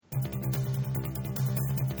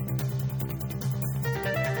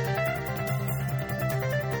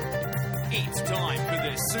It's time for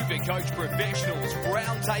the Supercoach Professionals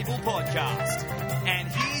Roundtable Podcast. And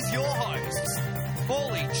here's your hosts,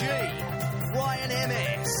 Paulie G, Ryan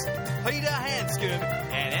MS, Peter Hanscom,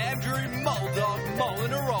 and Andrew Moldog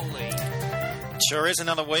Molinaroli. Sure is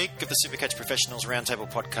another week of the Supercoach Professionals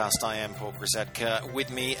Roundtable Podcast. I am Paul Grisadka.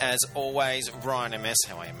 With me, as always, Ryan MS.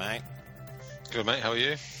 How are you, mate? Good, mate. How are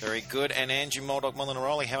you? Very good. And Andrew Moldog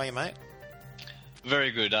Molinaroli. How are you, mate? Very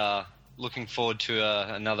good. Looking forward to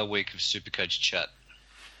another week of Supercoach chat.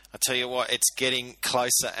 I tell you what, it's getting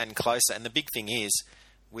closer and closer. And the big thing is,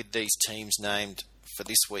 with these teams named for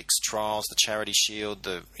this week's trials, the Charity Shield,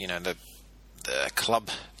 the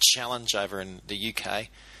Club Challenge over in the UK,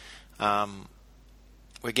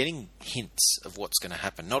 we're getting hints of what's going to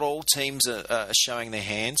happen. Not all teams are showing their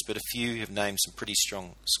hands, but a few have named some pretty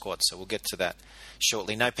strong squads. So we'll get to that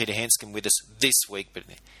shortly. No Peter Hanscom with us this week, but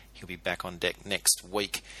he'll be back on deck next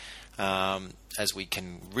week as we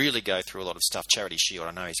can really go through a lot of stuff. Charity Shield,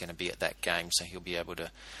 I know he's going to be at that game, so he'll be able to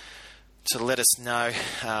let us know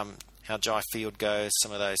how Jai Field goes,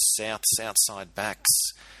 some of those south side backs,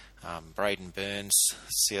 Braden Burns,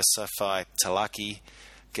 Siosafai Talaki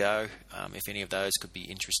go, if any of those could be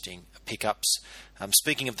interesting pickups.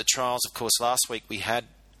 Speaking of the trials, of course, last week we had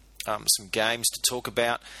some games to talk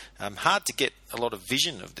about. Hard to get a lot of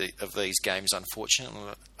vision of these games,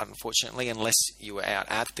 unfortunately, unless you were out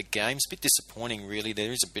at the games. A bit disappointing, really.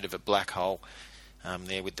 There is a bit of a black hole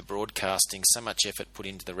there with the broadcasting. So much effort put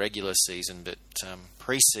into the regular season, but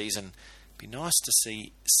pre-season, be nice to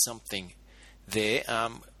see something there.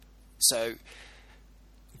 So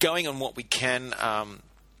going on what we can.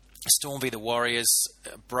 Storm v the Warriors,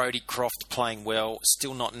 Brodie Croft playing well,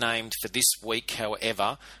 still not named for this week,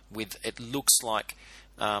 however, with it looks like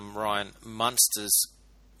Ryan Munster's,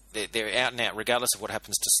 they're out and out, regardless of what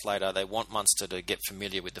happens to Slater, they want Munster to get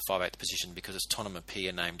familiar with the 5'8" position because it's Tonema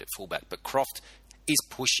Pia named at fullback, but Croft is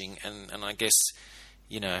pushing, and I guess,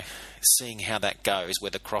 seeing how that goes,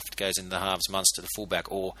 whether Croft goes in the halves, Munster the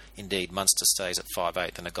fullback, or indeed Munster stays at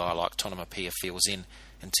 5'8", and a guy like Tonema Pia fills in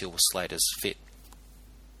until Slater's fit.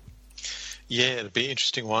 Yeah, it'd be an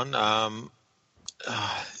interesting one. The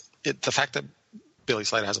fact that Billy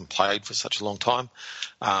Slater hasn't played for such a long time,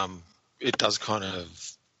 it does kind of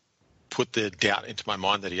put the doubt into my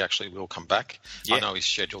mind that he actually will come back. Yeah. I know he's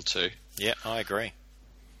scheduled to. Yeah, I agree.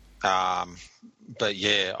 But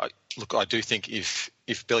yeah, I do think if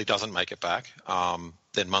Billy doesn't make it back,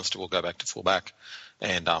 then Munster will go back to fullback,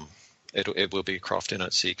 and it will be Croft in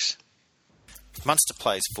at 6. If Munster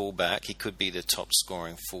plays fullback, he could be the top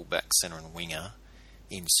scoring fullback, centre and winger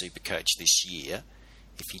in Supercoach this year.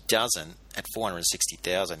 If he doesn't, at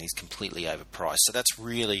 $460,000, he's completely overpriced. So that's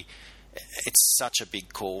really, it's such a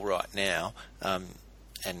big call right now, and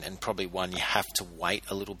probably one you have to wait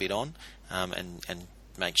a little bit on, and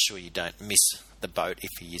make sure you don't miss the boat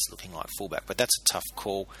if he is looking like fullback. But that's a tough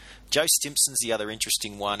call. Joe Stimpson's the other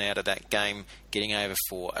interesting one out of that game, getting over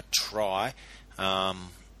for a try.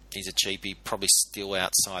 He's a cheapie, probably still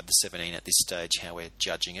outside the 17 at this stage, how we're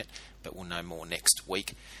judging it, but we'll know more next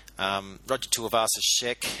week. Roger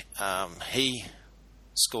Tuivasa-Sheck, he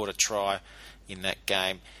scored a try in that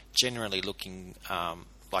game, generally looking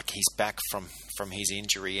like he's back from his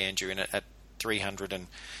injury, Andrew, and at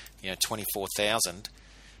 324,000,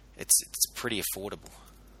 it's pretty affordable.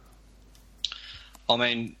 I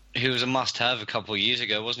mean, he was a must-have a couple of years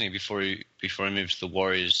ago, wasn't he, before he moved to the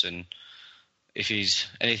Warriors, and if he's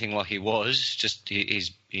anything like he was, just he's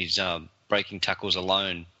breaking tackles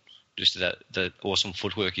alone, just the awesome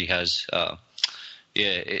footwork he has.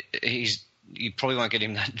 You probably won't get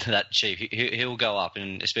him that cheap. He'll go up,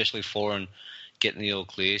 and especially Foreign getting the all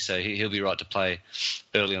clear, so he'll be right to play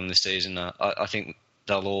early on in the season. I think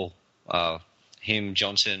they'll all, him,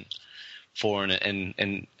 Johnson, Foreign,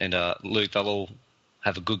 and Luke, they'll all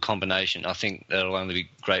have a good combination. I think that'll only be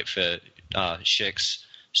great for Sheck's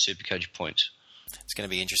Supercoach points. It's going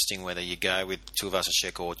to be interesting whether you go with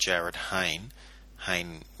Tuivasa-Sheck or Jared Hayne.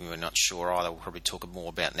 Hayne, we're not sure either. We'll probably talk more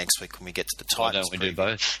about next week when we get to the Titans. Why don't we do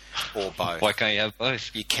both? Or both. Why can't you have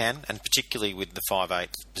both? You can, and particularly with the 5'8"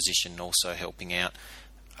 position also helping out.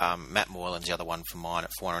 Matt Moylan's the other one for mine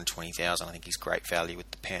at $420,000. I think he's great value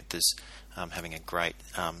with the Panthers having a great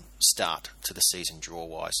start to the season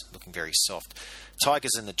draw-wise, looking very soft.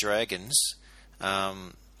 Tigers and the Dragons.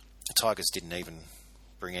 The Tigers didn't even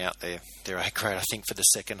bring out their A grade, I think, for the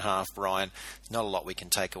second half, Brian. Not a lot we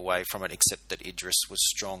can take away from it, except that Idris was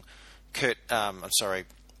strong. Jai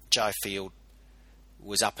Field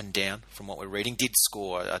was up and down from what we're reading. Did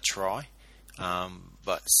score a try,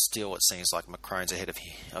 but still it seems like McCrone's ahead of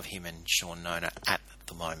him and Sean Nona at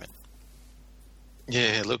the moment.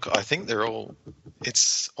 Yeah, look, I think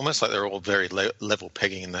it's almost like they're all very level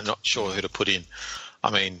pegging and they're not sure who to put in.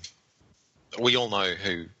 I mean, we all know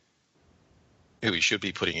who he should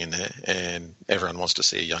be putting in there, and everyone wants to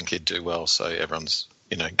see a young kid do well, so everyone's,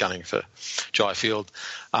 gunning for Jai Field.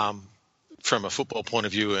 From a football point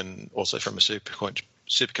of view and also from a Supercoach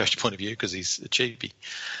point of view, because he's a cheapie,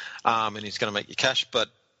 and he's going to make you cash. But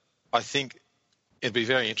I think it'd be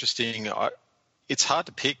very interesting. It's hard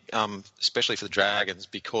to pick, especially for the Dragons,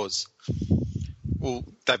 because,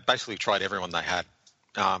 they basically tried everyone they had,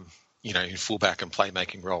 in fullback and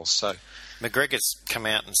playmaking roles. So McGregor's come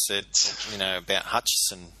out and said, about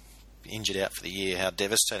Hutchison injured out for the year, how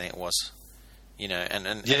devastating it was.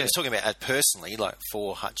 And he was talking about it personally, like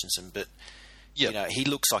for Hutchinson, but he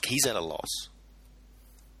looks like he's at a loss.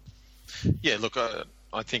 Yeah, look,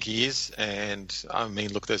 I think he is, and I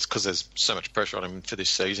mean, look, there's so much pressure on him for this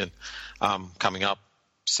season coming up.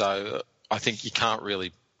 So I think you can't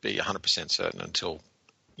really be 100% certain until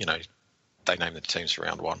they name the teams for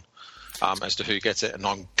round one as to who gets it, and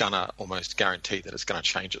I'm gonna almost guarantee that it's going to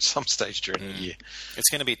change at some stage during the year. It's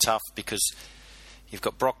going to be tough because you've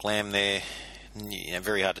got Brock Lamb there.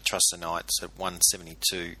 Very hard to trust the Knights at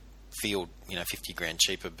 172 field, 50 grand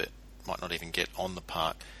cheaper, but might not even get on the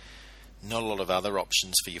park. Not a lot of other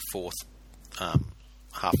options for your fourth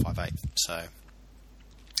half 5/8. So,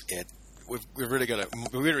 we're really going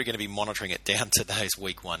to be monitoring it down to those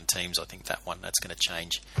week one teams. I think that's going to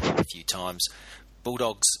change a few times.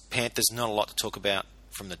 Bulldogs, Panthers, not a lot to talk about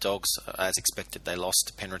from the Dogs. As expected, they lost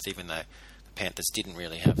to Penrith, even though the Panthers didn't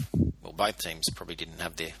really have. Well, both teams probably didn't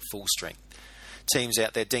have their full strength teams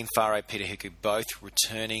out there. Dean Farrow, Peter Hiku, both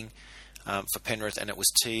returning for Penrith, and it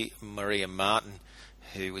was T. Maria Martin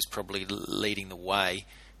who was probably leading the way.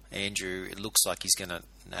 Andrew, it looks like he's going to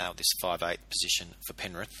nail this 5/8 position for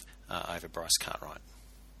Penrith over Bryce Cartwright.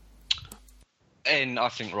 And I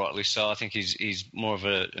think rightly so. I think he's more of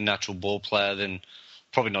a natural ball player than,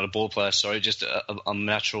 probably not a ball player, sorry, just a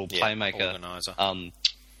natural playmaker. Organiser. A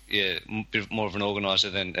bit more of an organiser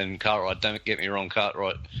than Cartwright. Don't get me wrong,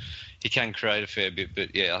 Cartwright, he can create a fair bit, but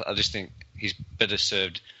I just think he's better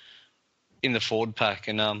served in the forward pack,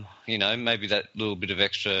 and maybe that little bit of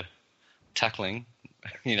extra tackling,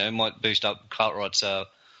 might boost up Cartwright's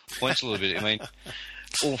points a little bit. I mean,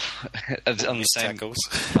 on the same tackles.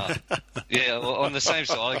 On the same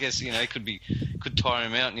side, I guess could tire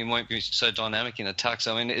him out, and he won't be so dynamic in attack.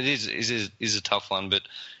 So I mean, it is a tough one, but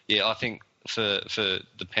I think for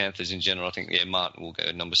the Panthers in general, I think Martin will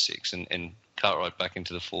go number 6 and Cartwright back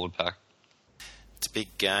into the forward pack. It's a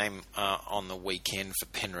big game on the weekend for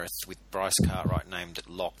Penrith with Bryce Cartwright named at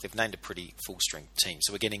lock. They've named a pretty full-strength team,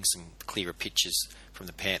 so we're getting some clearer pictures from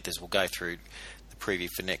the Panthers. We'll go through the preview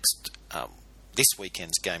for this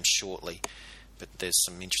weekend's game shortly, but there's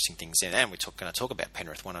some interesting things in, and we're going to talk about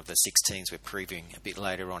Penrith, one of the 6 teams we're previewing a bit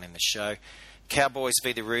later on in the show. Cowboys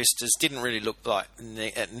v the Roosters didn't really look like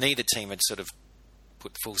neither team had sort of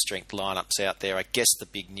put full-strength lineups out there. I guess the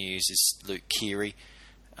big news is Luke Keary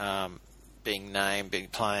being named,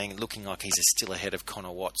 playing, looking like he's still ahead of Connor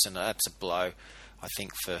Watson. That's a blow, I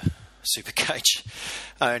think, for Supercoach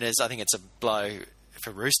owners. I think it's a blow for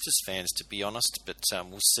Roosters fans, to be honest, but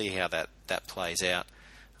we'll see how that plays out.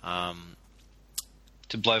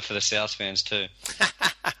 To blow for the South fans too.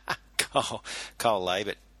 Cole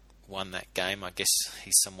Labert won that game. I guess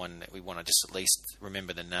he's someone that we want to just at least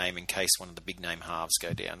remember the name in case one of the big name halves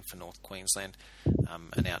go down for North Queensland.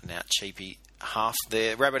 An out-and-out cheapie half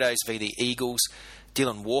there. Rabbitohs v the Eagles.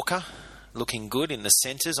 Dylan Walker looking good in the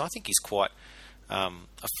centres. I think he's quite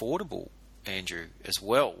affordable, Andrew, as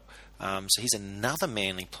well. So he's another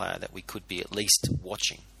Manly player that we could be at least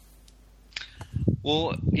watching.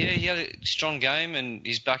 Well, he had a strong game and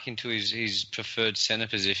he's back into his preferred centre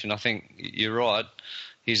position. I think you're right.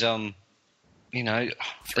 He's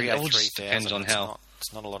 303,000. Depends on how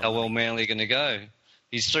well Manly are going to go.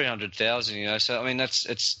 He's 300,000. So I mean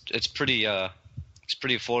it's pretty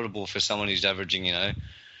affordable for someone who's averaging in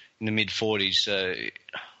the mid 40s. So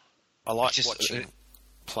I like watching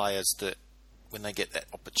players that when they get that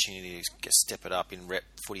opportunity to step it up in rep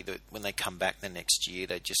footy, that when they come back the next year,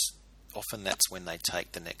 often that's when they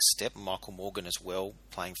take the next step. Michael Morgan as well,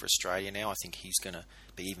 playing for Australia now. I think he's going to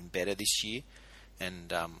be even better this year.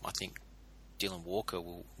 And I think Dylan Walker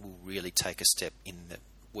will really take a step in the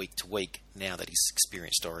week to week now that he's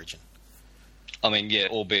experienced Origin. I mean,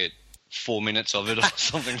 albeit 4 minutes of it or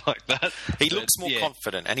something like that. He looks more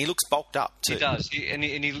confident and he looks bulked up too. He does.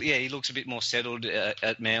 He looks a bit more settled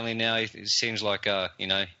at Manly now. It seems like him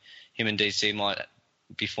and DC might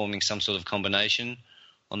be forming some sort of combination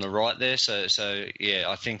on the right there. So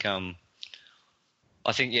I think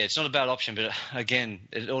I think, it's not a bad option, but again,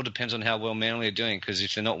 it all depends on how well Manly are doing, because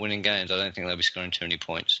if they're not winning games, I don't think they'll be scoring too many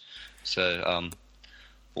points. So,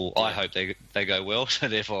 I hope they go well, so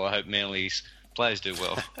therefore I hope Manly's players do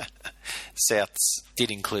well. Souths did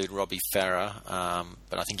include Robbie Farah,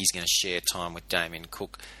 but I think he's going to share time with Damien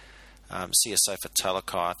Cook. CSO for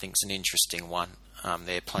Talakai, I think, is an interesting one.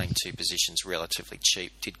 They're playing two positions relatively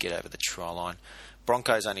cheap, did get over the try line.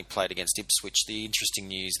 Broncos only played against Ipswich. The interesting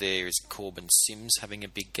news there is Corbin Sims having a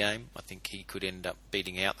big game. I think he could end up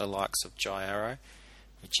beating out the likes of Jai Arrow,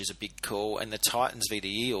 which is a big call. And the Titans v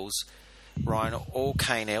the Eels, Ryan, all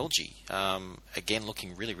Kane Elgey, again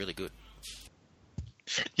looking really, really good.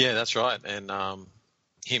 Yeah, that's right. And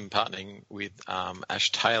him partnering with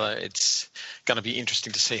Ash Taylor, it's going to be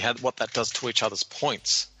interesting to see what that does to each other's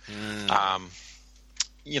points.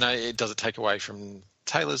 Does it take away from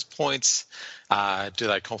Taylor's points? Do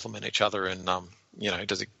they complement each other? And,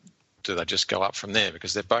 do they just go up from there?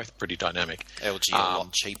 Because they're both pretty dynamic. LG a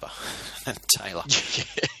lot cheaper than Taylor.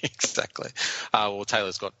 Yeah, exactly. Well,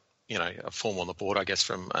 Taylor's got, a form on the board, I guess,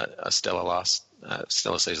 from a stellar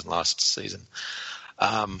season last season.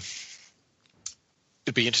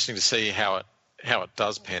 It'd be interesting to see how it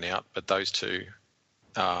does pan out. But those two,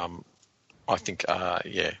 I think, well,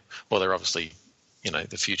 they're obviously,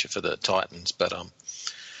 the future for the Titans. But I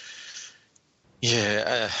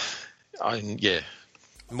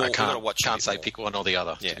can't say pick one or the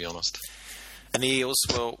other, to be honest. And the Eels,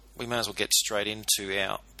 well, we may as well get straight into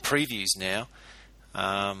our previews now,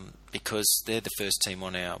 because they're the first team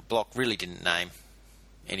on our block. Really didn't name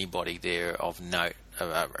anybody there of note,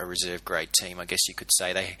 a reserve grade team, I guess you could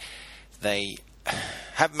say. They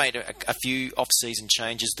have made a few off-season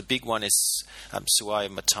changes. The big one is Suai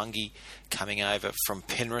Matangi coming over from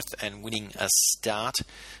Penrith and winning a start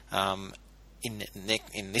in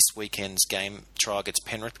this weekend's game trial against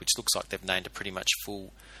Penrith, which looks like they've named a pretty much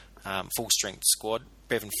full-strength squad.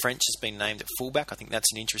 Bevan French has been named at fullback. I think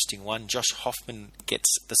that's an interesting one. Josh Hoffman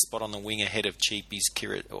gets the spot on the wing ahead of Cheapy's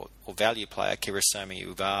or value player Kirisomi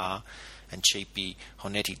Uvaha and Cheapy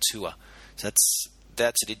Honeti Tua. So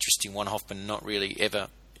that's an interesting one. Hoffman not really ever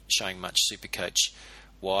showing much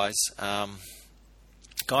Supercoach-wise.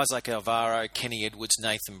 Guys like Alvaro, Kenny Edwards,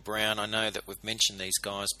 Nathan Brown, I know that we've mentioned these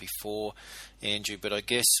guys before, Andrew, but I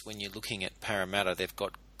guess when you're looking at Parramatta, they've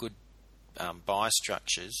got good bye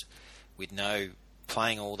structures with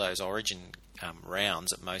playing all those origin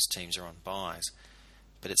rounds that most teams are on buys.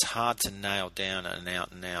 But it's hard to nail down an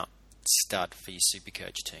out-and-out stud for your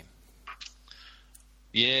Supercoach team.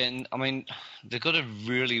 Yeah, and I mean, they've got a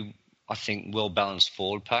really, I think, well-balanced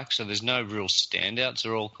forward pack, so there's no real standouts.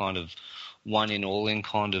 They're all kind of one-in, all-in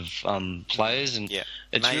kind of players. And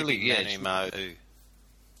it's maybe really... Manu.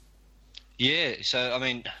 Yeah, so, I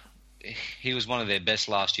mean, he was one of their best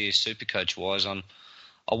last year, Supercoach-wise.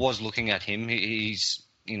 I was looking at him. He's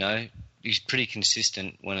pretty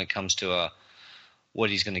consistent when it comes to what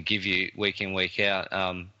he's going to give you week in, week out.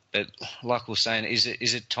 But like we were saying, is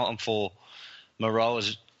it time for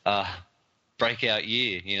Moroa's breakout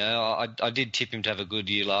year? I did tip him to have a good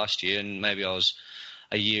year last year, and maybe I was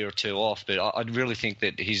a year or two off. But I really think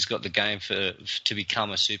that he's got the game to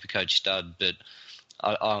become a Supercoach stud. But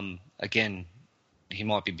again, he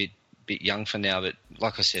might be a bit young for now. But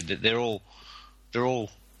like I said, they're all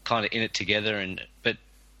kind of in it together, but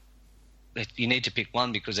you need to pick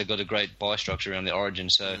one because they've got a great buy structure around the origin.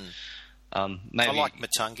 So maybe I like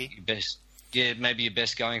Matangi. Maybe your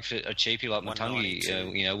best going for a cheapie like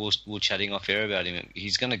Matangi. We're chatting off air about him.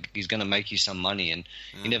 He's gonna make you some money, and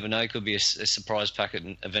you never know. It could be a surprise packet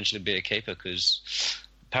and eventually be a keeper, because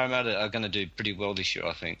Parramatta are going to do pretty well this year,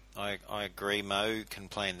 I think. I agree. Mo can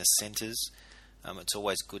play in the centres. It's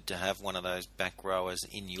always good to have one of those back rowers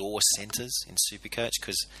in your centres in Supercoach,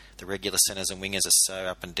 because the regular centres and wingers are so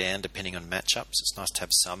up and down depending on matchups. It's nice to have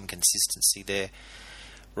some consistency there.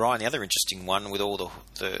 Ryan, the other interesting one with all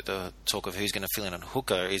the talk of who's going to fill in on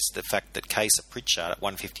hooker is the fact that Kayser Pritchard at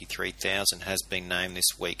 153,000 has been named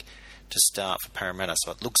this week to start for Parramatta,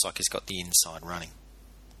 so it looks like he's got the inside running.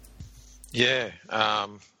 Yeah,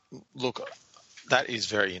 look, that is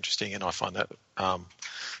very interesting, and I find that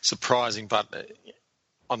surprising. But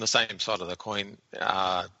on the same side of the coin,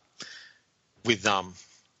 with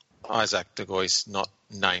Isaac De Gois not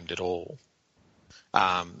named at all,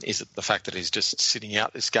 is it the fact that he's just sitting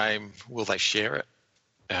out this game? Will they share it?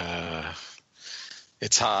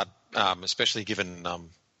 It's hard, especially given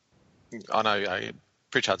I know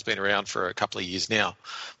Pritchard's been around for a couple of years now,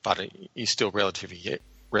 but he's still relatively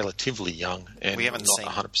young, and we haven't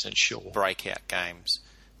not 100% sure. Breakout games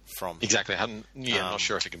from exactly. I'm not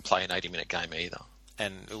sure if he can play an 80-minute game either.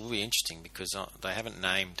 And it will be interesting because they haven't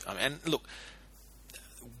named. And look,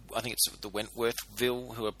 I think it's the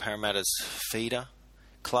Wentworthville, who are Parramatta's feeder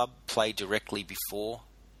club, play directly before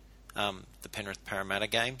the Penrith Parramatta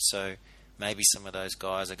game. So maybe some of those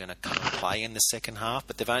guys are going to come and play in the second half,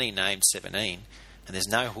 but they've only named 17, and there's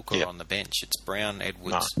no hooker on the bench. It's Brown,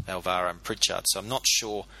 Edwards, Alvaro and Pritchard. So I'm not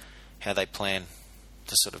sure how they plan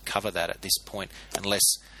to sort of cover that at this point, unless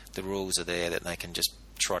the rules are there that they can just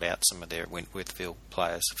trot out some of their Wentworthville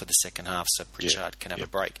players for the second half so Pritchard can have a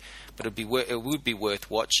break. But it would be worth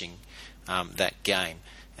watching that game.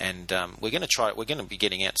 And we're going to be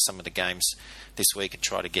getting out some of the games this week and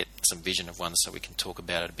try to get some vision of one so we can talk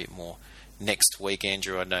about it a bit more next week.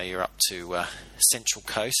 Andrew, I know you're up to Central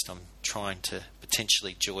Coast. I'm trying to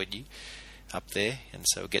potentially join you up there, and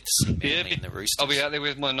so we'll get to see Manly and the Roosters. I'll be out there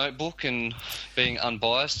with my notebook and being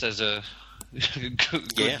unbiased as a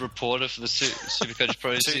good reporter for the Supercoach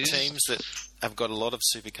Pros. Two teams that have got a lot of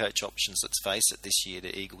Supercoach options, let's face it, this year,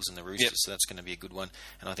 the Eagles and the Roosters, so that's going to be a good one.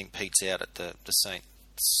 And I think Pete's out at the St.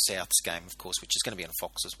 South's game, of course, which is going to be on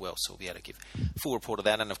Fox as well, so we'll be able to give a full report of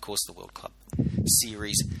that, and of course the World Club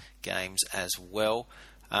Series games as well.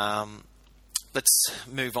 Let's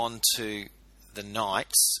move on to the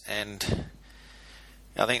Knights, and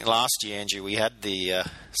I think last year, Andrew, we had the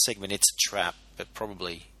segment "It's a Trap," but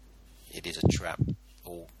probably it is a trap.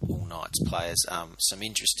 All Knights players. Some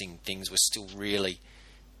interesting things. We're still really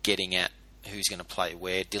getting at who's going to play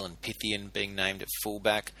where. Dylan Pythian being named at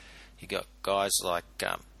fullback. You got guys like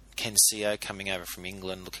Ken Seo coming over from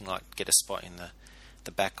England, looking like get a spot in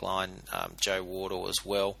the back line. Joe Wardle as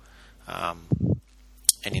well.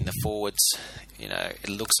 And in the forwards, it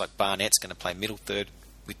looks like Barnett's going to play middle third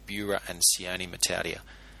with Bura and Sione Matautia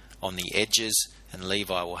on the edges, and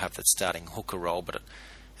Levi will have the starting hooker role. But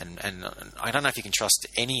and I don't know if you can trust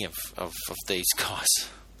any of these guys.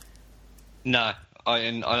 No, I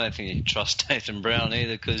don't think you can trust Nathan Brown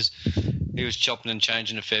either, because he was chopping and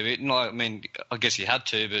changing a fair bit. And I guess he had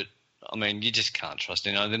to, but you just can't trust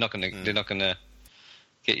him. They're not going to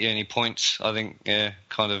get you any points. I think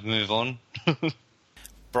kind of move on.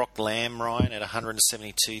 Brock Lamb, Ryan, at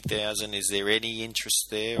 172,000. Is there any interest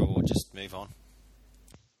there, or just move on?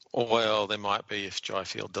 Well, there might be if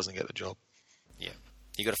Dryfield doesn't get the job. Yeah,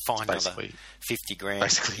 you got to find another 50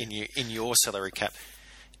 grand in your salary cap.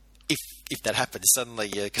 If that happens, suddenly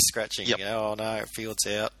you're scratching. Yep. Oh no, Field's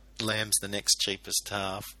out. Lamb's the next cheapest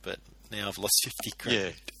half, but now I've lost 50 grand.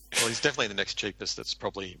 Yeah, well, he's definitely the next cheapest. That's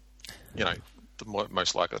probably, the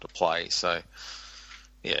most likely to play. So,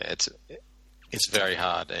 yeah, it's very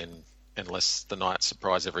hard, and unless the Knights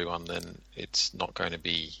surprise everyone, then there's not going to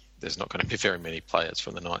be very many players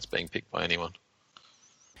from the Knights being picked by anyone.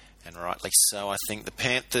 And rightly so. I think the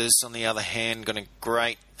Panthers, on the other hand, got a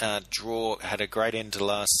great draw, had a great end to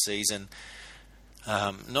last season.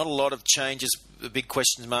 Not a lot of changes. The big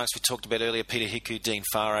question marks we talked about earlier, Peter Hiku, Dean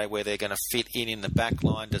Farre, where they're going to fit in the back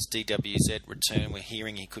line. Does DWZ return? We're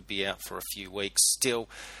hearing he could be out for a few weeks still.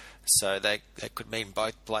 So that could mean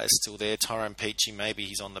both players still there. Tyrone Peachey, maybe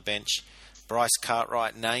he's on the bench. Bryce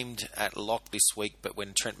Cartwright named at lock this week, but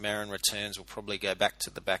when Trent Marin returns, we'll probably go back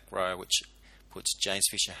to the back row, which puts James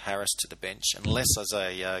Fisher-Harris to the bench. Unless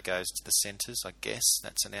Isaiah goes to the centres, I guess.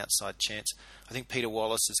 That's an outside chance. I think Peter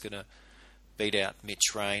Wallace is going to beat out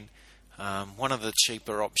Mitch Rain. One of the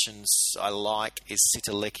cheaper options I like is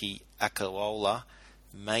Sitaleki Akawola.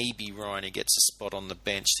 Maybe Ryan, he gets a spot on the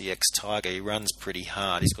bench, the ex-Tiger. He runs pretty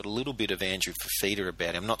hard. He's got a little bit of Andrew Fafita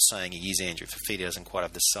about him. I'm not saying he is Andrew Fafita, doesn't quite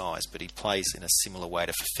have the size, but he plays in a similar way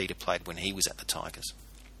to Fafita played when he was at the Tigers.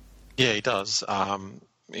 Yeah, he does.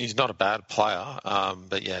 He's not a bad player,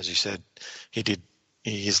 but yeah, as you said, he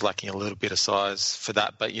is lacking a little bit of size for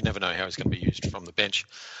that, but you never know how he's going to be used from the bench.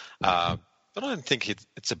 But I don't think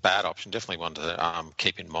it's a bad option. Definitely one to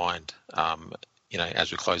keep in mind,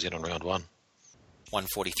 as we close in on round one.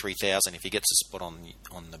 143,000. If he gets a spot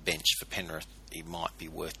on the bench for Penrith, he might be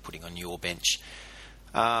worth putting on your bench.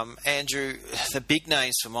 Andrew, the big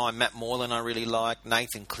names for mine, Matt Moreland I really like.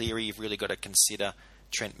 Nathan Cleary, you've really got to consider.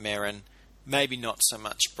 Trent Merrin. Maybe not so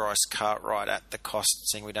much Bryce Cartwright at the cost,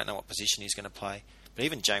 seeing we don't know what position he's going to play. But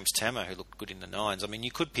even James Tammer, who looked good in the nines.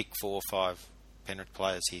 You could pick 4 or 5 Penrith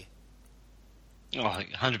players here. Oh,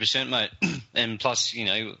 100%, mate. And plus,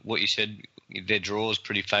 what you said, their draw is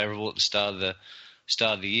pretty favourable at the start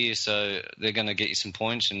of the year, so they're going to get you some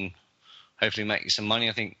points and hopefully make you some money.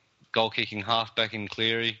 I think goal-kicking halfback in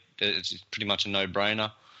Cleary, it's pretty much a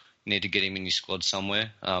no-brainer. You need to get him in your squad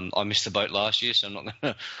somewhere. I missed the boat last year, so I'm not going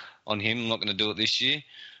to on him. I'm not going to do it this year.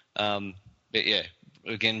 But yeah,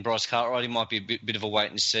 again, Bryce Cartwright, he might be a bit of a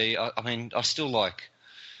wait and see. I still like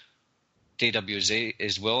DWZ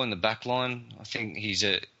as well in the back line. I think he's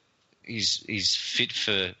he's fit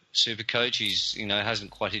for Supercoach. He's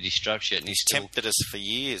hasn't quite hit his straps yet, and he's still tempted us for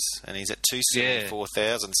years, and he's at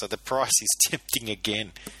 274,000. So the price is tempting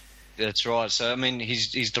again. That's right. So I mean,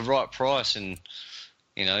 he's the right price, and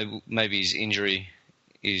maybe his injury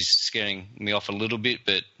is scaring me off a little bit,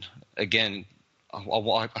 but again,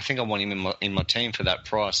 I think I want him in my team for that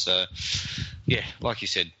price. So yeah, like you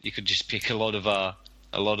said, you could just pick a lot of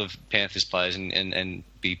Panthers players and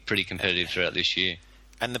be pretty competitive throughout this year.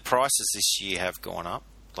 And the prices this year have gone up.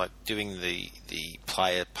 Like doing the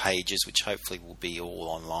player pages, which hopefully will be all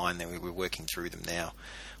online. Then we're working through them now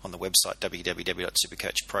on the website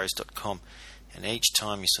www.supercoachpros.com. And each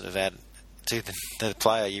time you sort of add to the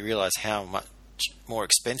player, you realise how much more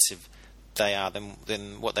expensive they are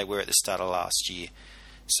than what they were at the start of last year.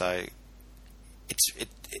 So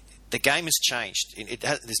the game has changed.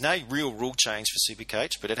 There's no real rule change for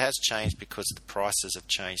Supercoach, but it has changed because the prices have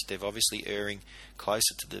changed. They're obviously erring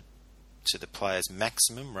closer to the player's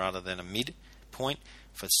maximum rather than a mid point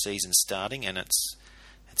for the season starting, and it's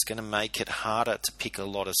going to make it harder to pick a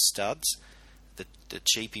lot of studs. The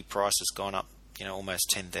cheapie price has gone up, almost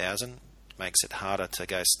 10,000. Makes it harder to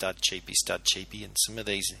go stud cheapie, and some of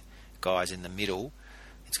these guys in the middle,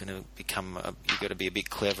 it's going to become you've got to be a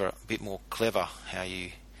bit more clever how you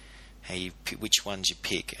pick, which ones you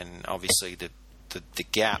pick, and obviously the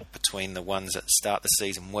gap between the ones that start the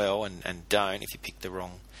season well and don't, if you pick the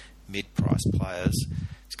wrong mid-price players,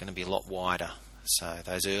 it's going to be a lot wider. So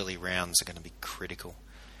those early rounds are going to be critical.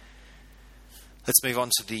 Let's move on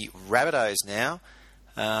to the Rabbitohs now.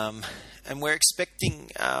 And we're expecting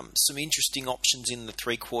some interesting options in the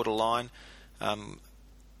three-quarter line.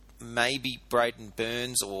 Maybe Braden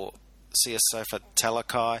Burns or Siasofa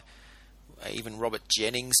Talakai. Even Robert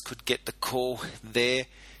Jennings could get the call there.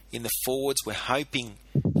 In the forwards, we're hoping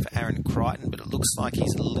for Aaron Crichton, but it looks like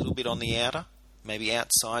he's a little bit on the outer. Maybe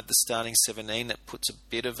outside the starting 17. That puts a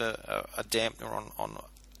bit of a dampener on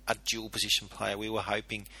a dual position player we were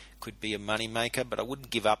hoping could be a money maker, but I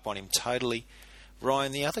wouldn't give up on him totally.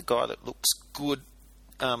 Ryan, the other guy that looks good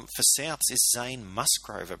for Souths is Zane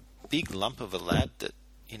Musgrove, a big lump of a lad that,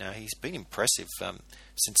 he's been impressive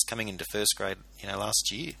since coming into first grade,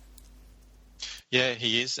 last year. Yeah,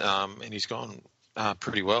 he is, and he's gone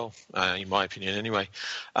pretty well, in my opinion anyway.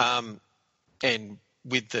 And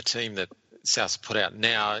with the team that Souths put out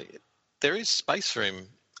now, there is space for him,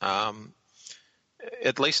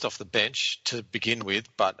 at least off the bench to begin with,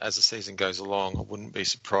 but as the season goes along, I wouldn't be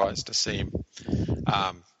surprised to see him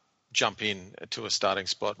jump in to a starting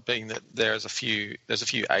spot, being that there's a few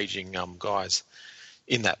aging guys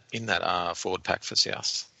in that forward pack for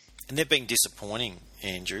South. And they've been disappointing,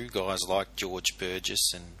 Andrew. Guys like George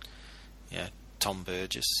Burgess and Tom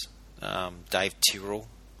Burgess, Dave Tyrrell.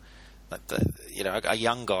 A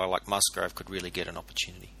young guy like Musgrove could really get an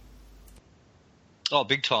opportunity. Oh,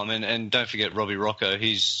 big time. And don't forget Robbie Rocco.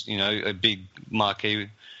 He's, a big marquee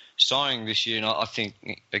signing this year. And I think,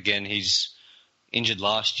 again, he's injured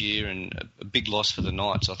last year and a big loss for the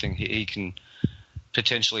Knights. I think he can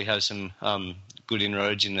potentially have some good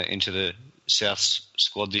inroads into the South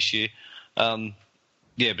squad this year.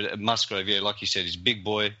 But Musgrove, like you said, he's a big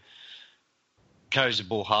boy, carries the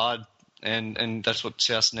ball hard, and that's what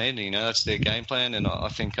South need. That's their game plan. And I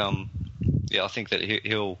think, I think that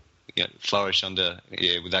he'll flourish under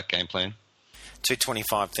with that game plan.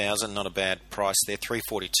 225,000, not a bad price there.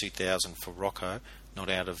 342,000 for Rocco, not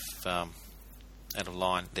out of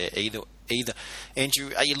line there either.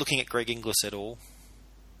 Andrew, are you looking at Greg Inglis at all?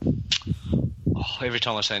 Oh, every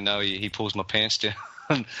time I say no, he pulls my pants down.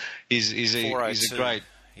 he's a great.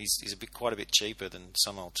 He's quite a bit cheaper than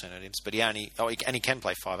some alternatives, but he can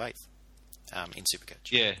play 5'8" in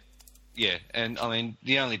Supercoach. Yeah, and I mean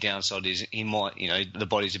the only downside is he might, the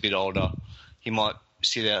body's a bit older. He might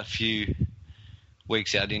sit out a few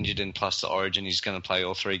weeks out injured, and plus the Origin, he's going to play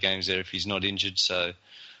all 3 games there if he's not injured. So,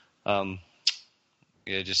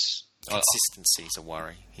 just consistency is a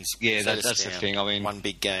worry. That's the thing. I mean, one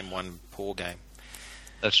big game, one poor game.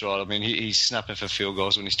 That's right. I mean, he's snapping for field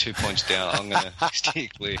goals when he's 2 points down. I'm going to steer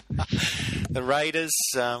clear. The Raiders,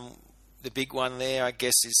 the big one there, I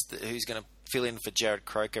guess, is who's going to fill in for Jared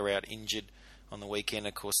Croker out injured on the weekend.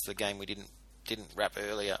 Of course, the game we didn't wrap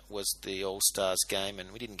earlier was the All-Stars game,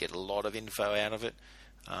 and we didn't get a lot of info out of it.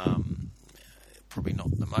 Probably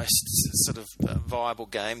not the most sort of viable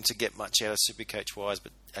game to get much out of Supercoach-wise,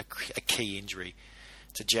 but a key injury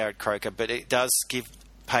to Jared Croker. But it does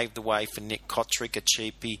pave the way for Nick Kotrick, a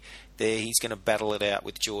cheapie there. He's going to battle it out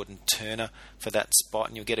with Jordan Turner for that spot,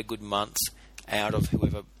 and you'll get a good month out of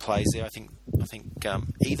whoever plays there. I think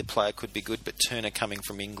either player could be good, but Turner coming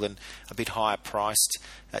from England, a bit higher priced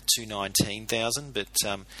at $219,000, but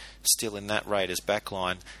still in that Raiders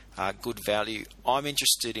backline, good value. I'm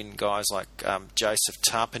interested in guys like Joseph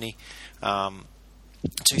Tarpany,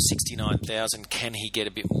 $269,000. Can he get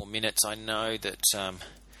a bit more minutes? I know that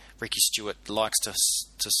Ricky Stewart likes to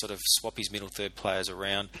sort of swap his middle third players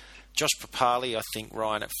around. Josh Papali, I think,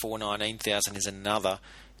 Ryan, at $419,000 is another.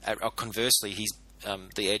 Conversely, he's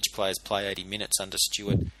the edge players play 80 minutes under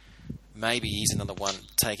Stewart. Maybe he's another one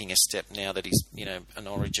taking a step now that he's an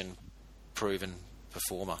Origin proven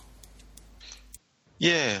performer.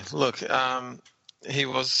 Yeah, look, he had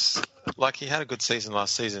a good season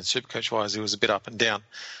last season. Supercoach wise, he was a bit up and down.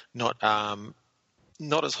 Not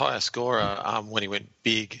as high a scorer when he went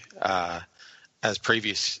big as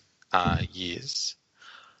previous years.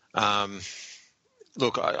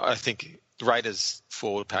 Look, I think the Raiders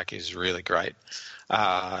forward pack is really great.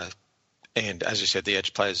 And as you said, the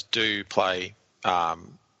edge players do play, all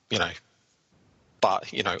bar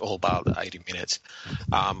the 80 minutes.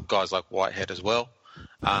 Guys like Whitehead as well.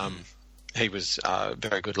 He was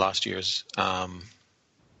very good last year. And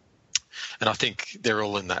I think they're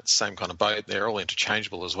all in that same kind of boat. They're all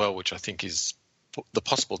interchangeable as well, which I think is the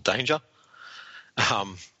possible danger.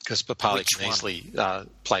 Because Papali can easily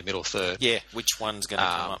play middle third. Yeah, which one's going to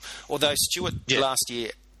come up? Although Stewart last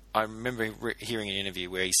year, I remember hearing an interview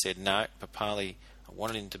where he said, no, Papali, I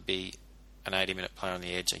wanted him to be an 80-minute player on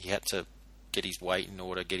the edge. He had to get his weight in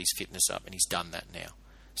order, get his fitness up, and he's done that now.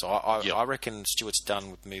 So I reckon Stewart's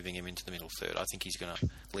done with moving him into the middle third. I think he's going to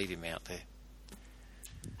leave him out there.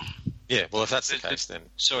 Yeah, well, if that's the case, then...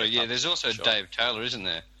 Sorry, there's also Dave Taylor, isn't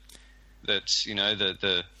there? That's,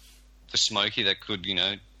 the smoky that could,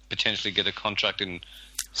 potentially get a contract and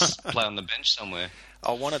play on the bench somewhere.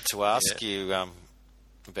 I wanted to ask you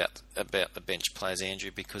about the bench players,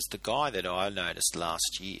 Andrew, because the guy that I noticed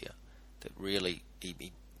last year that really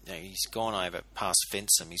he's gone over past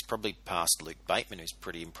Fensom. He's probably past Luke Bateman, who's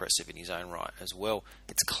pretty impressive in his own right as well.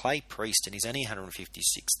 It's Clay Priest, and he's only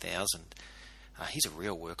 $156,000. He's a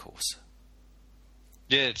real workhorse.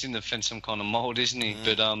 Yeah, it's in the Fensom kind of mould, isn't he?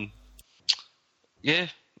 But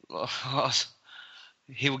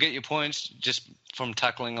he will get your points just from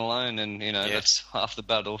tackling alone, and that's half the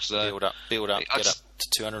battle. So build up, get up to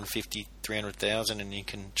 250, 300,000, and you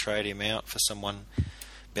can trade him out for someone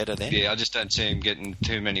better then. Yeah, I just don't see him getting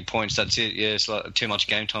too many points. That's it. Yeah, it's like too much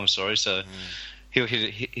game time. Sorry, so he'll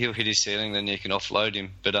hit his ceiling, then you can offload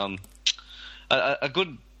him. But a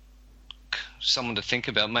good someone to think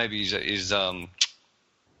about maybe is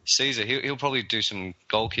Caesar. He'll probably do some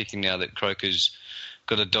goal kicking now that Croker's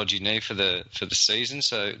got a dodgy knee for the season,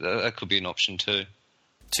 so that could be an option too.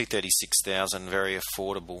 $236,000, very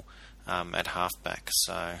affordable at halfback.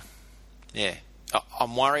 So, yeah,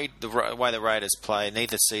 I'm worried the way the Raiders play.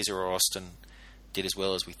 Neither Caesar or Austin did as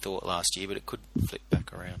well as we thought last year, but it could flip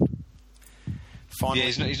back around. Finally,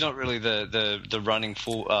 he's not really the running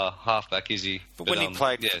full halfback, is he? But when he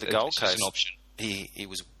played for the Gold Coast, an option. He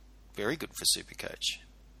was very good for Supercoach,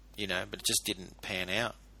 but it just didn't pan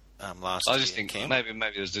out. Last I year, just think maybe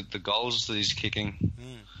it was the goals that he's kicking.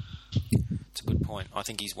 It's a good point. I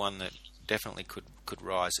think he's one that definitely could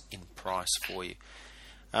rise in price for you.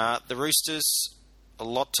 The Roosters, a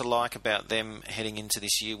lot to like about them heading into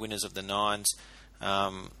this year, winners of the Nines.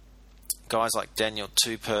 Guys like Daniel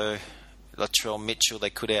Tupou, Latrell Mitchell,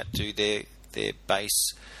 they could outdo their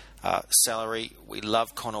base salary. We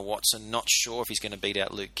love Connor Watson. Not sure if he's going to beat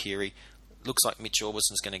out Luke Keary. Looks like Mitch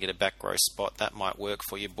Orbison's going to get a back row spot. That might work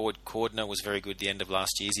for you. Boyd Cordner was very good at the end of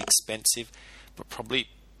last year. He's expensive, but probably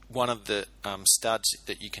one of the studs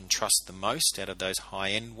that you can trust the most out of those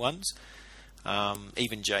high-end ones.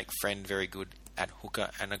 Even Jake Friend, very good at hooker.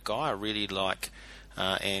 And a guy I really like,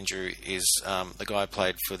 Andrew, is the guy who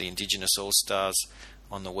played for the Indigenous All-Stars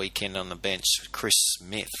on the weekend on the bench, Chris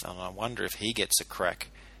Smith. And I wonder if he gets a crack,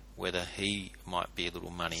 whether he might be a little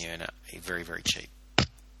money earner. Very, very cheap.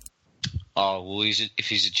 Oh, well, if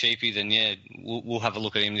he's a cheapie, then we'll have a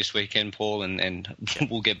look at him this weekend, Paul, and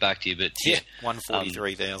we'll get back to you. But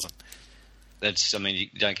 $143,000. You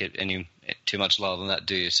don't get any too much lower than that,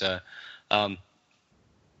 do you? So,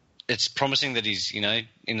 it's promising that he's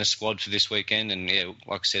in the squad for this weekend, and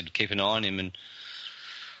like I said, keep an eye on him. And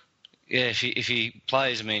if he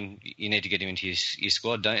plays, you need to get him into your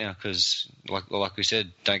squad, don't you? Because like we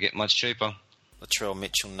said, don't get much cheaper. Latrell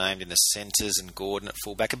Mitchell named in the centres and Gordon at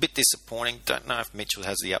fullback. A bit disappointing. Don't know if Mitchell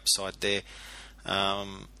has the upside there.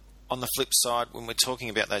 On the flip side, when we're talking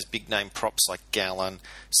about those big name props like Gallen,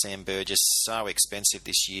 Sam Burgess, so expensive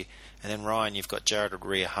this year. And then Ryan, you've got Jared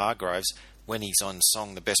Rea Hargroves. when he's on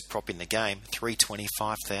song, the best prop in the game,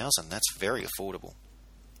 $325,000. That's very affordable.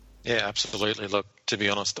 Yeah, absolutely. Look, to be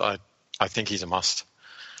honest, I think he's a must.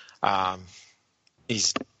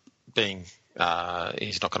 He's not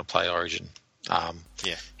going to play Origin.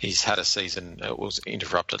 He's had a season. It was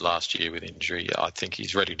interrupted last year with injury. I think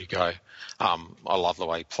he's ready to go. I love the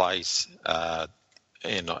way he plays, I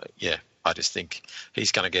just think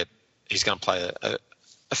he's going to play a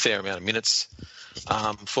fair amount of minutes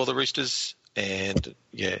for the Roosters, and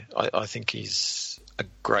I think he's a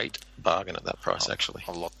great bargain at that price. Actually,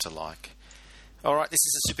 a lot to like. All right, this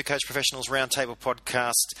is the Supercoach Professionals Roundtable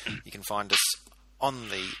podcast. You can find us on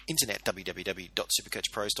the internet,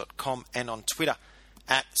 www.supercoachpros.com, and on Twitter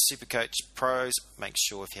 @SupercoachPros. Make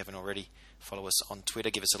sure, if you haven't already, follow us on Twitter.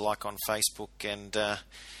 Give us a like on Facebook, and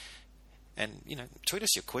tweet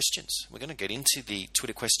us your questions. We're going to get into the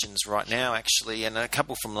Twitter questions right now, actually, and a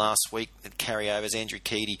couple from last week that carryovers. Andrew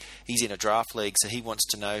Keedy, he's in a draft league, so he wants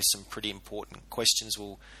to know some pretty important questions.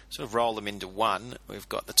 We'll sort of roll them into one. We've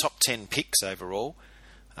got the top 10 picks overall,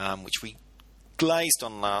 which we glazed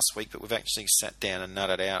on last week, but we've actually sat down and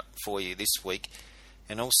nutted out for you this week,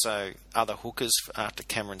 and also other hookers after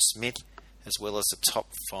Cameron Smith, as well as the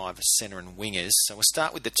top 5 centre and wingers. So we'll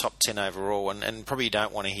start with the top 10 overall, and probably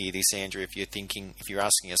don't want to hear this, Andrew, if you're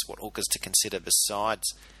asking us what hookers to consider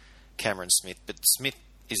besides Cameron Smith. But Smith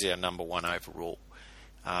is our number 1 overall.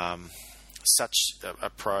 Such a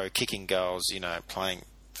pro, kicking goals, playing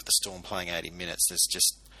for the Storm, playing 80 minutes. There's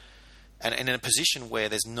just, and in a position where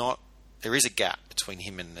there is a gap between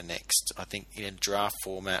him and the next. I think in a draft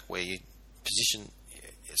format where you position,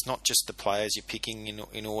 it's not just the players you're picking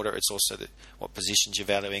in order, it's also what positions you're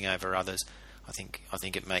valuing over others. I think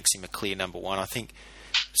it makes him a clear number 1. I think,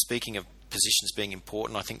 speaking of positions being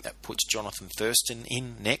important, I think that puts Jonathan Thurston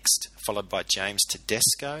in next, followed by James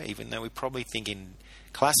Tedesco, even though we probably think in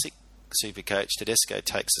classic Supercoach, Tedesco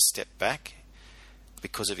takes a step back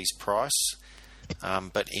because of his price.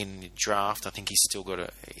 But in draft, I think he's still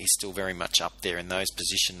very much up there, and those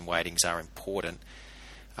position weightings are important.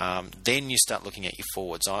 Then you start looking at your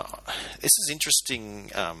forwards. This is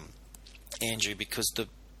interesting, Andrew, because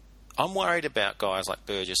I'm worried about guys like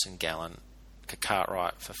Burgess and Gallen,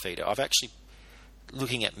 Cartwright, Fafita. I've actually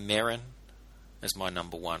looking at Merrin as my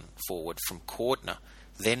number 1 forward from Cordner,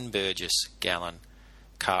 then Burgess, Gallen,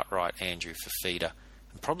 Cartwright, Andrew, Fafita,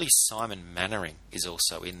 and probably Simon Mannering is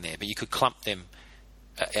also in there. But you could clump them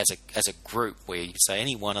as a group where you could say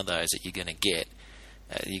any one of those that you're going to get,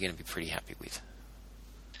 you're going to be pretty happy with.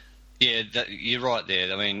 Yeah, you're right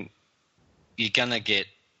there. I mean, you're going to get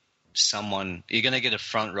someone. You're going to get a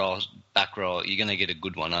front row, back row. You're going to get a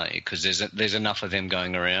good one, aren't you? Because there's enough of them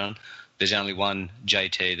going around. There's only one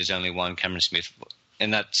JT. There's only one Cameron Smith,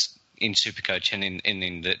 and that's in Supercoach and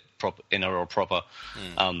in the NRL proper.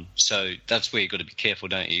 So that's where you've got to be careful,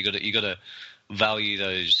 don't you? You got to value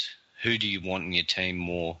those. Who do you want in your team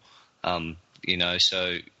more?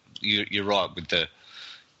 So you're right with the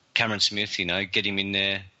Cameron Smith. Get him in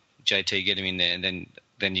there. JT, get him in there, and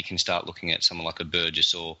then you can start looking at someone like a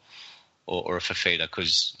Burgess or a Fafita,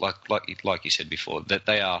 because like you said before, that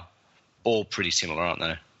they are all pretty similar, aren't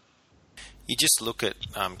they? You just look at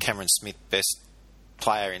Cameron Smith, best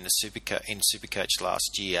player in the Supercoach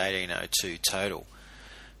last year, 1802 total,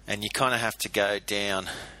 and you kind of have to go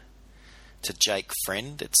down to Jake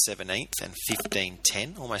Friend at 17th and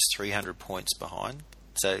 1510, almost 300 points behind.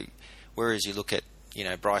 So whereas you look at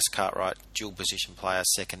Bryce Cartwright, dual position player,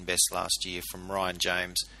 second best last year, from Ryan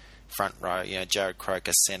James, front row, Jared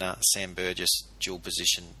Croker, centre, Sam Burgess, dual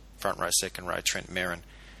position, front row, second row, Trent Merrin,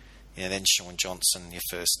 then Sean Johnson, your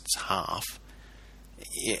first half.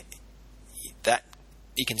 That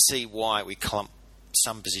you can see why we clump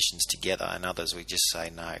some positions together and others we just say,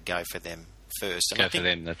 no, go for them first. And for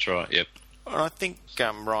them, that's right, yep. And I think,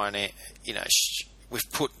 Ryan,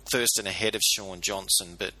 we've put Thurston ahead of Sean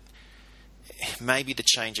Johnson, but maybe the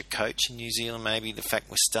change of coach in New Zealand, maybe the fact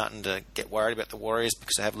we're starting to get worried about the Warriors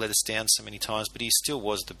because they have let us down so many times, but he still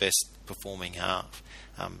was the best performing half.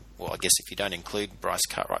 I guess if you don't include Bryce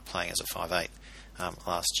Cartwright playing as a 5'8"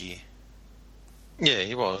 last year. Yeah,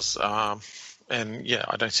 he was. I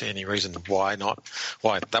don't see any reason why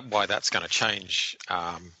that's going to change,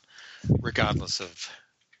 regardless of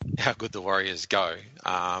how good the Warriors go.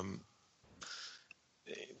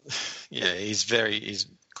 He's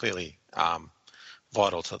clearly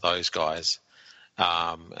vital to those guys,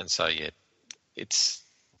 and so it's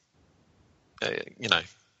you're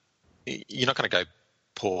not going to go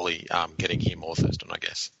poorly getting him or Thurston, I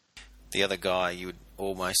guess. The other guy you would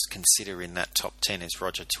almost consider in that top 10 is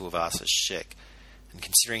Roger Tuivasa-Sheck And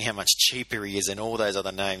considering how much cheaper he is than all those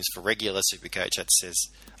other names for regular Supercoach, that says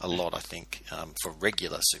a lot, I think, for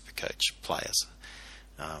regular Supercoach players.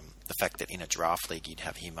 The fact that in a draft league you'd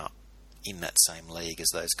have him up in that same league as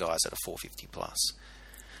those guys that are 450 plus.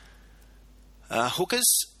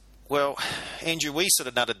 Hookers, well, Andrew, we sort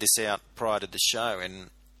of nutted this out prior to the show, and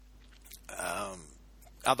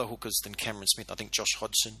other hookers than Cameron Smith, I think Josh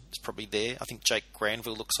Hodgson is probably there. I think Jake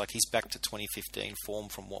Granville looks like he's back to 2015 form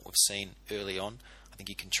from what we've seen early on. I think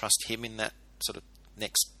you can trust him in that sort of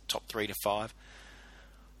next top 3 to 5.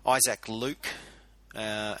 Isaac Luke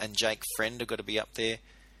and Jake Friend have got to be up there.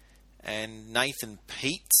 And Nathan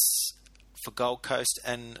Peets for Gold Coast,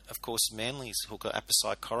 and of course Manly's hooker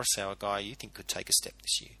Apisai Coruscant, a guy you think could take a step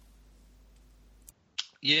this year.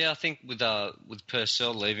 Yeah, I think with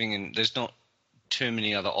Purcell leaving, and there's not too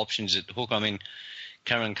many other options at hook. I mean,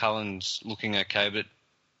 Cameron Cullen's looking okay, but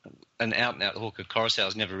an out-and-out hooker Coruscant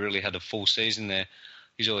has never really had a full season there.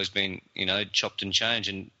 He's always been, chopped and changed,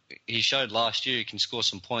 and he showed last year he can score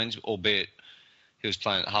some points, albeit he was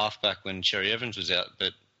playing at halfback when Cherry Evans was out,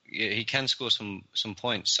 but yeah, he can score some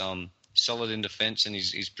points. Solid in defence, and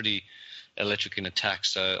he's pretty electric in attack.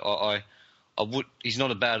 So I would. He's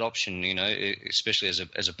not a bad option, especially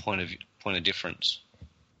as a point of difference.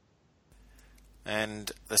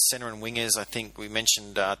 And the centre and wingers, I think we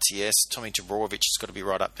mentioned RTS. Tommy Jabrowicz has got to be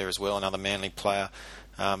right up there as well, another Manly player.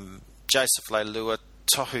 Joseph Leilua,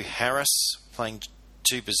 Tohu Harris playing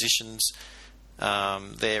 2 positions.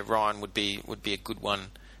 There, Ryan would be a good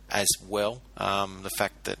one as well. The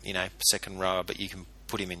fact that second rower, but you can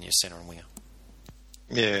put him in your centre and winger.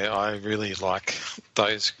 Yeah, I really like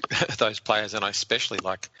those players, and I especially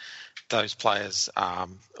like those players.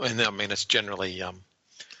 And I mean, it's generally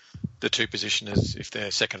the 2 positioners. If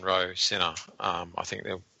they're second row centre, I think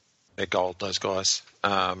they're gold. Those guys,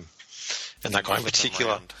 and that guy in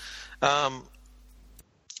particular. The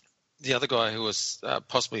other guy who was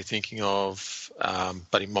possibly thinking of,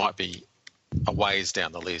 but he might be a ways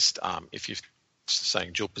down the list, if you're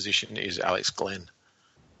saying dual position, is Alex Glenn.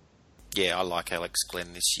 Yeah, I like Alex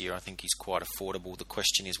Glenn this year. I think he's quite affordable. The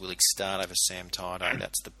question is, will he start over Sam Tydo?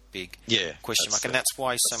 That's the big question mark. And that's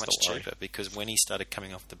why he's so much cheaper, because when he started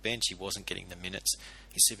coming off the bench, he wasn't getting the minutes.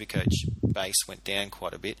 His Supercoach base went down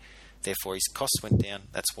quite a bit. Therefore, his costs went down.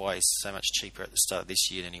 That's why he's so much cheaper at the start of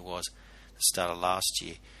this year than he was at the start of last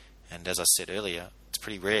year. And as I said earlier, it's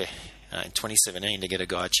pretty rare in 2017 to get a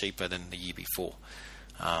guy cheaper than the year before.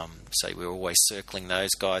 So we're always circling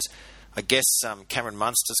those guys. I guess Cameron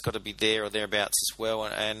Munster's got to be there or thereabouts as well.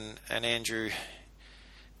 And Andrew,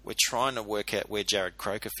 we're trying to work out where Jared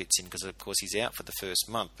Croker fits in, because of course he's out for the first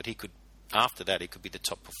month. But after that, he could be the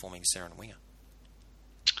top performing centre and winger.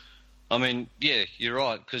 I mean, yeah, you're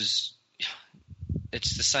right, because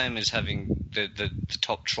it's the same as having the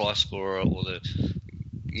top try scorer, or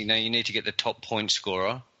you need to get the top point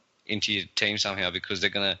scorer into your team somehow, because they're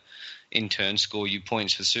going to in turn score you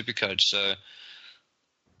points for Supercoach. So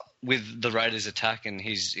with the Raiders' attack and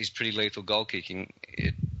his pretty lethal goal kicking,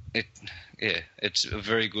 it's a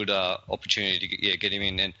very good opportunity to get him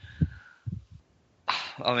in. And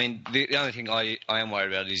I mean, the only thing I am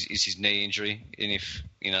worried about is his knee injury, and if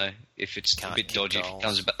it's a bit dodgy, if he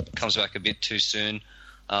comes back a bit too soon,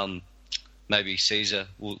 maybe Caesar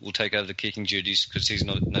will take over the kicking duties, because he's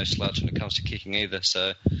no slouch when it comes to kicking either.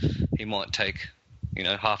 So he might take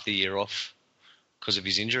half the year off because of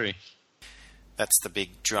his injury. That's the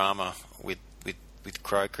big drama with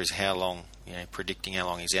Croker, is how long, predicting how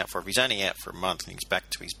long he's out for. If he's only out for a month and he's back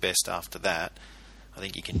to his best after that, I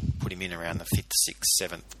think you can put him in around the 5th, 6th,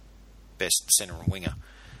 7th best centre and winger,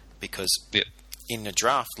 because in the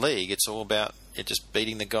draft league, it's all about just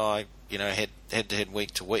beating the guy, head to head,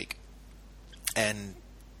 week to week. And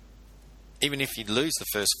even if you lose the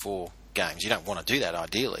first 4 games, you don't want to do that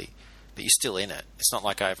ideally, but you're still in it. It's not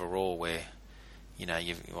like overall where,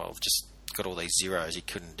 you've just got all these zeros, you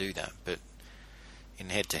couldn't do that. But in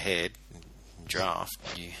head-to-head draft,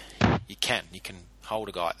 you can hold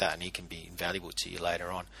a guy like that, and he can be invaluable to you later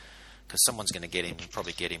on, because someone's going to get him, and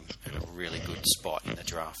probably get him in a really good spot in the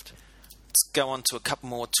draft. Let's go on to a couple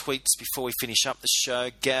more tweets before we finish up the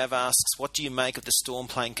show. Gav asks, what do you make of the Storm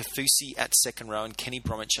playing Kafusi at second row and Kenny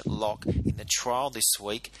Bromwich at lock in the trial this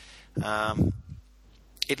week?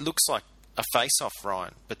 It looks like a face-off,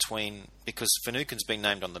 Ryan, because Finucane's been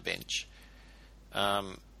named on the bench.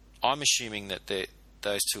 I'm assuming that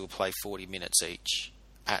those two will play 40 minutes each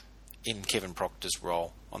in Kevin Proctor's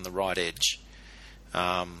role on the right edge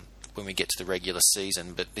when we get to the regular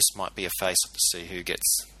season, but this might be a face-off to see who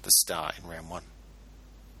gets the start in round 1.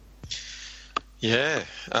 Yeah,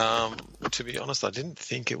 to be honest, I didn't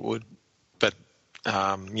think it would, but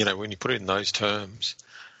when you put it in those terms,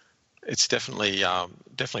 it's definitely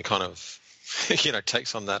kind of,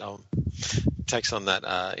 takes on that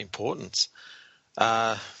importance.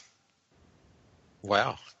 Wow.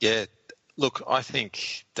 Yeah. Look, I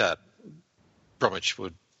think that Bromwich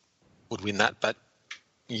would win that, but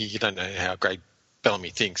you don't know how great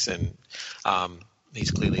Bellamy thinks, and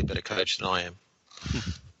he's clearly a better coach than I am.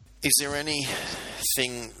 Is there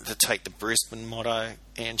anything to take the Brisbane motto,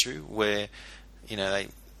 Andrew, where they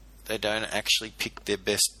don't actually pick their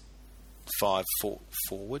best 5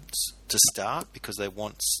 forwards to start because they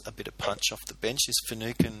want a bit of punch off the bench? Is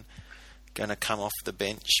Finucane going to come off the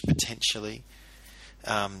bench potentially?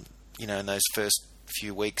 In those first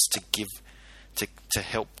few weeks to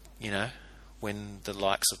help, when the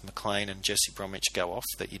likes of McLean and Jesse Bromwich go off,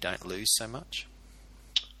 that you don't lose so much?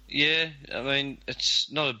 Yeah, I mean,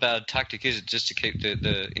 it's not a bad tactic, is it? Just to keep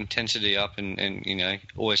the intensity up and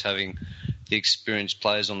always having the experienced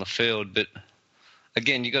players on the field. But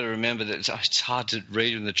again, you got to remember that it's hard to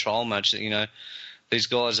read in the trial match that, these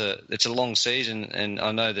guys it's a long season, and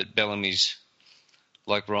I know that Bellamy's,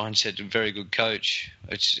 like Ryan said, a very good coach.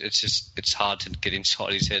 It's hard to get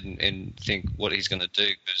inside his head and think what he's going to do,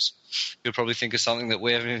 because he'll probably think of something that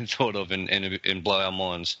we haven't even thought of and blow our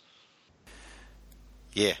minds.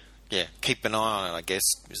 Yeah. Keep an eye on it, I guess,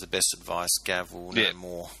 is the best advice. Gav will know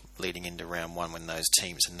more leading into round 1 when those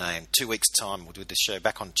teams are named. 2 weeks' time, we'll do the show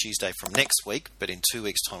back on Tuesday from next week, but in 2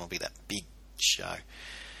 weeks' time will be that big show.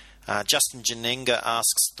 Justin Janenga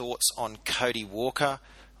asks thoughts on Cody Walker.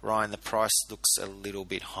 Ryan, the price looks a little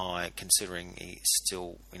bit high considering he's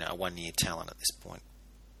still, a 1-year talent at this point.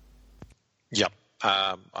 Yep.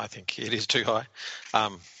 I think it is too high.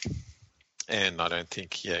 And I don't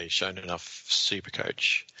think he's shown enough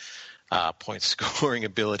Supercoach point scoring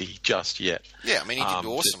ability just yet. Yeah, I mean, he did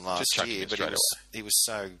awesome last year, but he was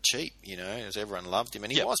so cheap, as everyone loved him.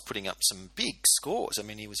 And he was putting up some big scores. I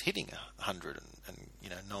mean, he was hitting 100 and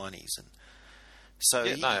 90s. And so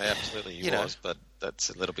absolutely he was, but that's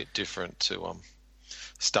a little bit different to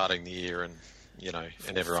starting the year and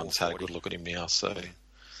everyone's had a good look at him now. So there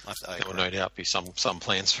will no doubt be some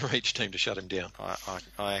plans for each team to shut him down.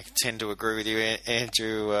 I tend to agree with you,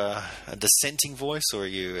 Andrew. A dissenting voice, or are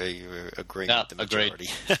you agreeing with the majority?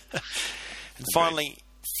 And finally,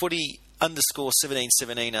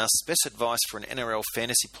 Footy_1717 asks best advice for an NRL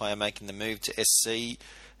fantasy player making the move to SC.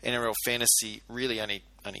 NRL fantasy really only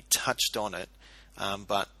touched on it,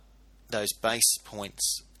 but those base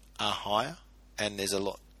points are higher, and there's a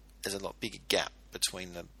lot bigger gap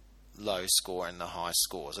between the low score and the high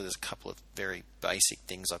score. So there's a couple of very basic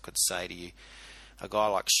things I could say to you. A guy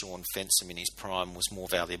like Sean Fensom in his prime was more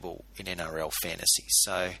valuable in NRL fantasy.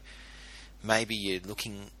 So maybe you're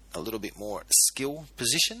looking a little bit more at skill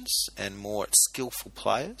positions and more at skillful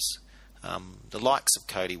players. The likes of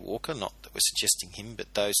Cody Walker, not that we're suggesting him,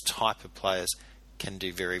 but those type of players can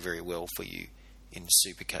do very, very well for you in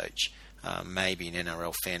Supercoach. Maybe in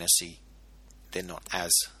NRL fantasy they're not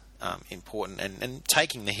as important, and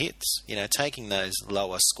taking the hits, taking those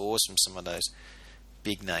lower scores from some of those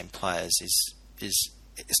big name players is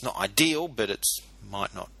it's not ideal, but it's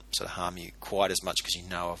might not sort of harm you quite as much because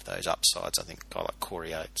of those upsides. I think a guy like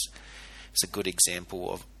Corey Oates is a good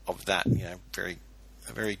example of that. A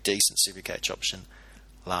very decent Supercoach option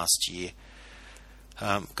last year.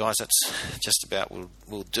 Guys, that's just about will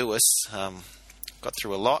do us. Got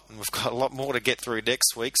through a lot, and we've got a lot more to get through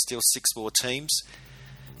next week. Still 6 more teams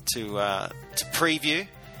to preview.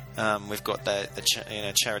 We've got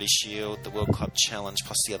the Charity Shield, the World Club Challenge,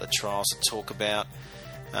 plus the other trials to talk about.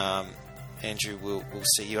 Andrew, we'll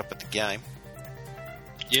see you up at the game.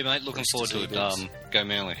 Yeah, mate. Looking forward to it. Go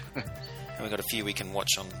Manly. And we've got a few we can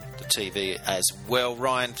watch on the TV as well.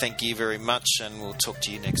 Ryan, thank you very much, and we'll talk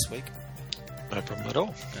to you next week. No problem at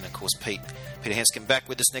all. And of course, Peter Hanscom back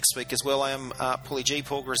with us next week as well. I am Paulie G,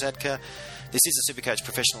 Paul Grzadka. This is the Supercoach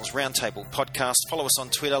Professionals Roundtable podcast. Follow us on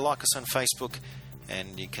Twitter, like us on Facebook,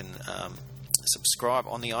 and you can subscribe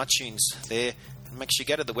on the iTunes there. And make sure you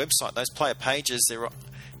go to the website. Those player pages, they're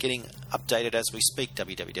getting updated as we speak,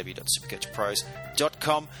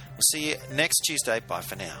 www.supercoachpros.com. We'll see you next Tuesday. Bye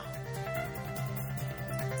for now.